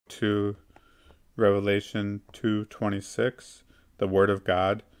to Revelation 2:26, the Word of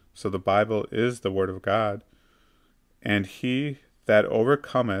God. So the Bible is the Word of God. And he that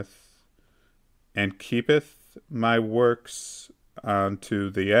overcometh and keepeth my works unto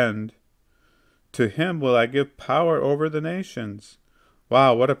the end, to him will I give power over the nations.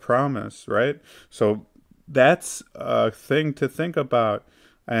 Wow, what a promise, right? So that's a thing to think about.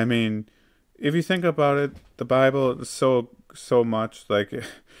 I mean, if you think about it, the Bible is so much like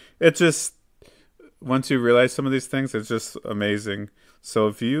it just, once you realize some of these things, it's just amazing. So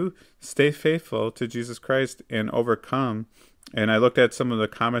if you stay faithful to Jesus Christ and overcome, and I looked at some of the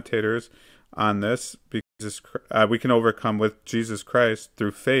commentators on this, because we can overcome with Jesus Christ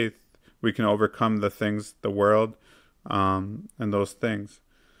through faith. We can overcome the things, the world, and those things.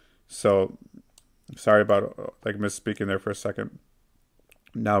 So sorry about like misspeaking there for a second.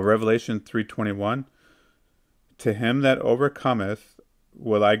 Now Revelation 3:21, to him that overcometh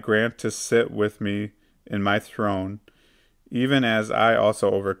will I grant to sit with me in my throne, even as I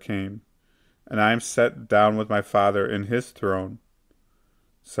also overcame, and I am set down with my Father in his throne.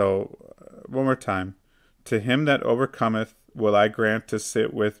 So one more time. To him that overcometh will I grant to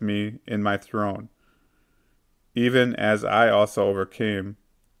sit with me in my throne, even as I also overcame,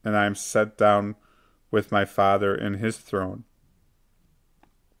 and I am set down with my Father in his throne.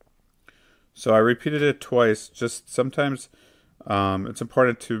 So I repeated it twice. Just sometimes it's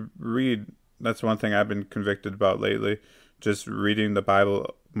important to read. That's one thing I've been convicted about lately. Just reading the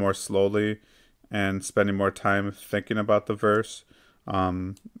Bible more slowly and spending more time thinking about the verse.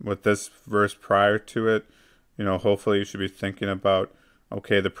 With this verse prior to it, hopefully you should be thinking about,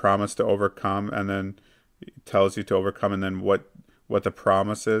 okay, the promise to overcome, and then it tells you to overcome, and then what the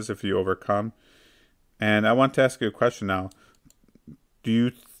promise is if you overcome. And I want to ask you a question now. Do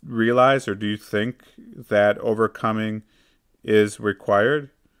you realize, or do you think that overcoming is required?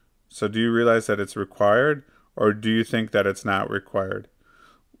 So do you realize that it's required, or do you think that it's not required?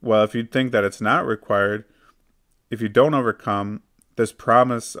 Well, if you think that it's not required, if you don't overcome, this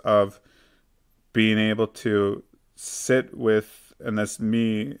promise of being able to sit with, and this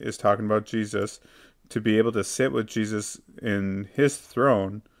me is talking about Jesus, to be able to sit with Jesus in his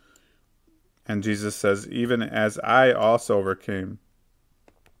throne. And Jesus says, even as I also overcame.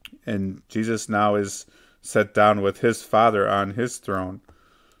 And Jesus now is set down with his Father on his throne.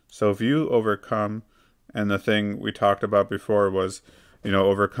 So if you overcome, and the thing we talked about before was,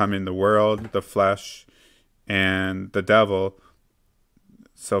 overcoming the world, the flesh, and the devil.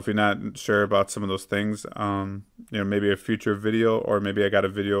 So if you're not sure about some of those things, maybe a future video, or maybe I got a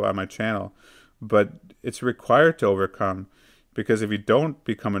video on my channel. But it's required to overcome, because if you don't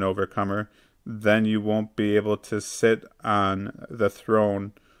become an overcomer, then you won't be able to sit on the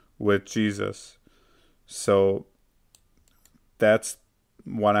throne with Jesus. So that's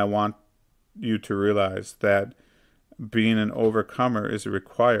what I want you to realize, that being an overcomer is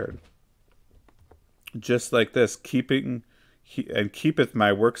required. Just like this, keepeth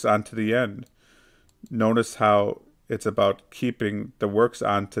my works unto the end. Notice how it's about keeping the works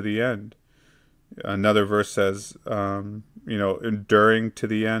unto the end. Another verse says, enduring to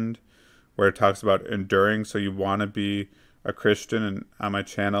the end, where it talks about enduring. So you want to be a Christian, and on my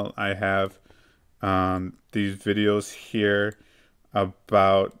channel I have these videos here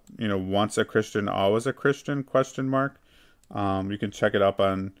about, once a Christian, always a Christian, ? You can check it up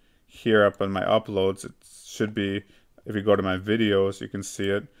on here, up on my uploads. It should be, if you go to my videos, you can see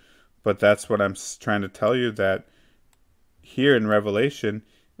it. But that's what I'm trying to tell you, that here in Revelation,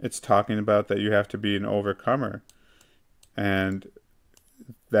 it's talking about that you have to be an overcomer. And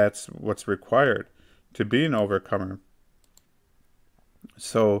that's what's required, to be an overcomer.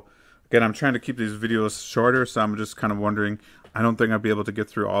 So again, I'm trying to keep these videos shorter, so I'm just kind of wondering, I don't think I'll be able to get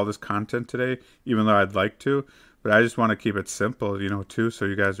through all this content today, even though I'd like to. But I just want to keep it simple, too, so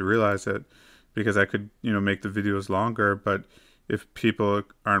you guys realize it. Because I could, make the videos longer, but if people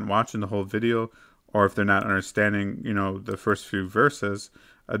aren't watching the whole video, or if they're not understanding, the first few verses,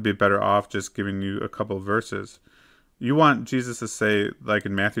 I'd be better off just giving you a couple of verses. You want Jesus to say, like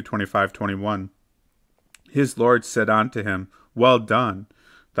in Matthew 25:21, his Lord said unto him, well done,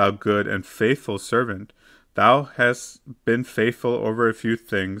 thou good and faithful servant. Thou hast been faithful over a few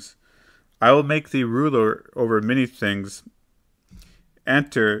things. I will make thee ruler over many things.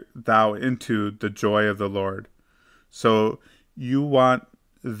 Enter thou into the joy of the Lord. So you want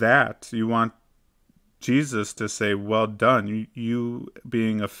that. You want Jesus to say, well done, you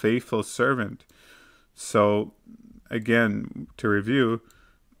being a faithful servant. So again, to review,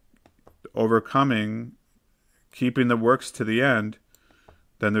 overcoming, keeping the works to the end,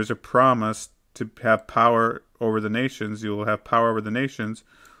 then there's a promise to have power over the nations. You will have power over the nations,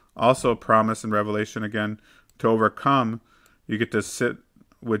 Also a promise in Revelation again, to overcome, you get to sit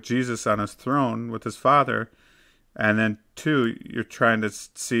with Jesus on his throne with his Father. And then 2, you're trying to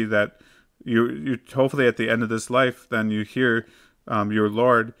see that you hopefully at the end of this life, then you hear your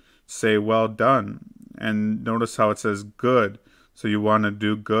Lord say, well done. And notice how it says good. So you want to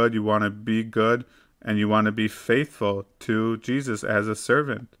do good, you want to be good, and you want to be faithful to Jesus as a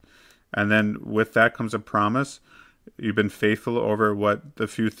servant. And then with that comes a promise. You've been faithful over what the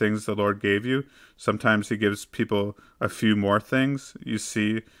few things the Lord gave you. Sometimes he gives people a few more things. You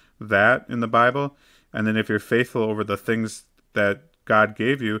see that in the Bible. And then if you're faithful over the things that God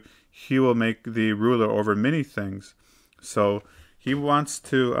gave you, he will make thee ruler over many things. So he wants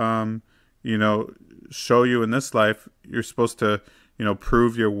to, show you in this life, you're supposed to,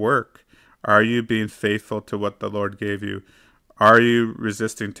 prove your work. Are you being faithful to what the Lord gave you? Are you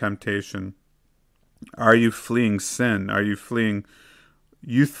resisting temptation? Are you fleeing sin? Are you fleeing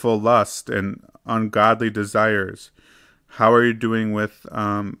youthful lust and ungodly desires? How are you doing with,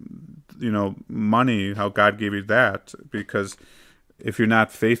 money, how God gave you that? Because if you're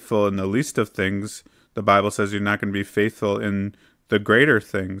not faithful in the least of things, the Bible says you're not going to be faithful in the greater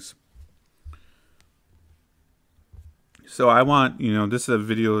things. So I want, this is a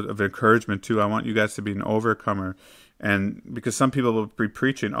video of encouragement too. I want you guys to be an overcomer. And because some people will be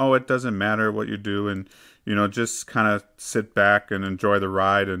preaching, oh, it doesn't matter what you do, and, just kind of sit back and enjoy the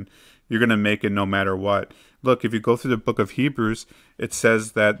ride, and you're going to make it no matter what. Look, if you go through the book of Hebrews, it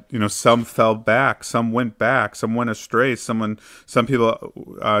says that, some fell back, some went back, some went astray, some people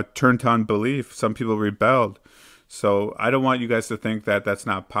turned to unbelief, some people rebelled. So I don't want you guys to think that that's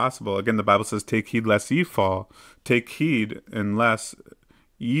not possible. Again, the Bible says, take heed lest ye fall. Take heed unless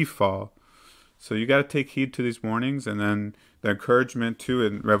ye fall. So you got to take heed to these warnings, and then the encouragement too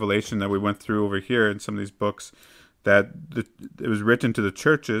in Revelation that we went through over here in some of these books, that it was written to the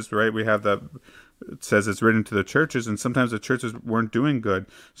churches, right? We have it says it's written to the churches, and sometimes the churches weren't doing good,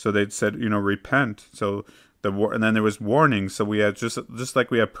 so they said, repent. So and then there was warnings. So we had just like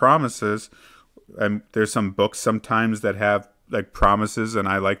we have promises, and there's some books sometimes that have like promises, and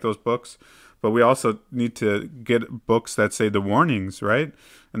I like those books. But we also need to get books that say the warnings, right?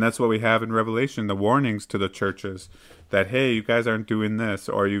 And that's what we have in Revelation, the warnings to the churches that, hey, you guys aren't doing this,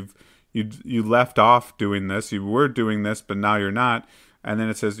 or you left off doing this, you were doing this, but now you're not. And then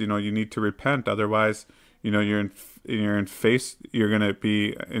it says, you need to repent, otherwise, you're going to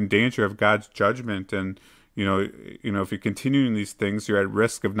be in danger of God's judgment, and if you're continuing these things, you're at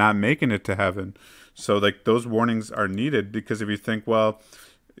risk of not making it to heaven. So like those warnings are needed, because if you think, well,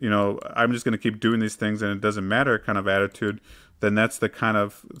 I'm just going to keep doing these things and it doesn't matter kind of attitude, then that's the kind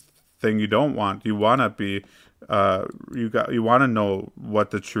of thing you don't want. You want to be, you want to know what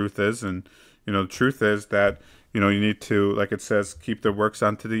the truth is. And, the truth is that, you need to, like it says, keep the works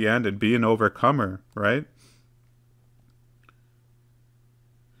unto the end and be an overcomer, right?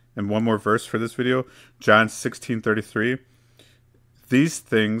 And one more verse for this video, John 16:33. These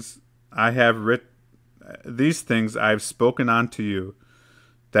things I have spoken unto you,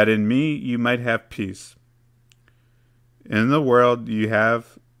 that in me you might have peace. In the world ye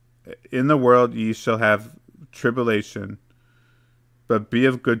shall have tribulation, but be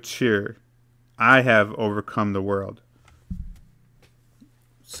of good cheer. I have overcome the world.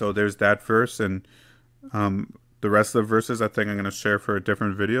 So there's that verse, and the rest of the verses I think I'm going to share for a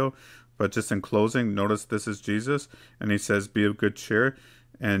different video. But just in closing, notice this is Jesus, and he says, be of good cheer.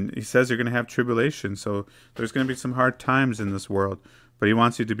 And he says you're going to have tribulation. So there's going to be some hard times in this world, but he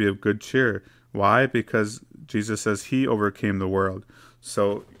wants you to be of good cheer. Why? Because Jesus says he overcame the world.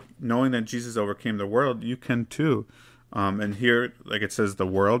 So knowing that Jesus overcame the world, you can too. And here, like it says, the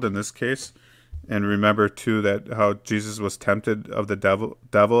world in this case. And remember too that how Jesus was tempted of the devil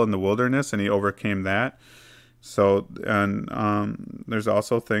in the wilderness, and he overcame that. So, and there's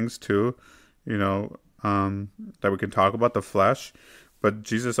also things too, that we can talk about, the flesh, but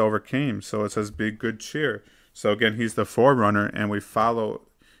Jesus overcame. So it says, be good cheer. So again, he's the forerunner, and we follow.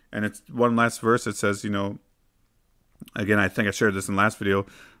 And it's one last verse. It says, again, I think I shared this in the last video.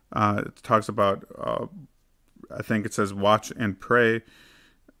 It talks about, I think it says, watch and pray.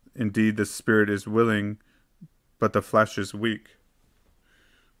 Indeed, the spirit is willing, but the flesh is weak.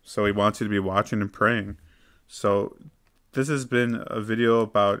 So he wants you to be watching and praying. So this has been a video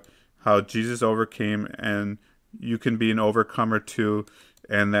about how Jesus overcame, and you can be an overcomer too,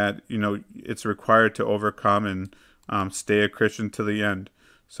 and that, it's required to overcome and stay a Christian to the end.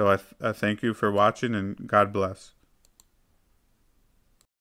 So I thank you for watching, and God bless.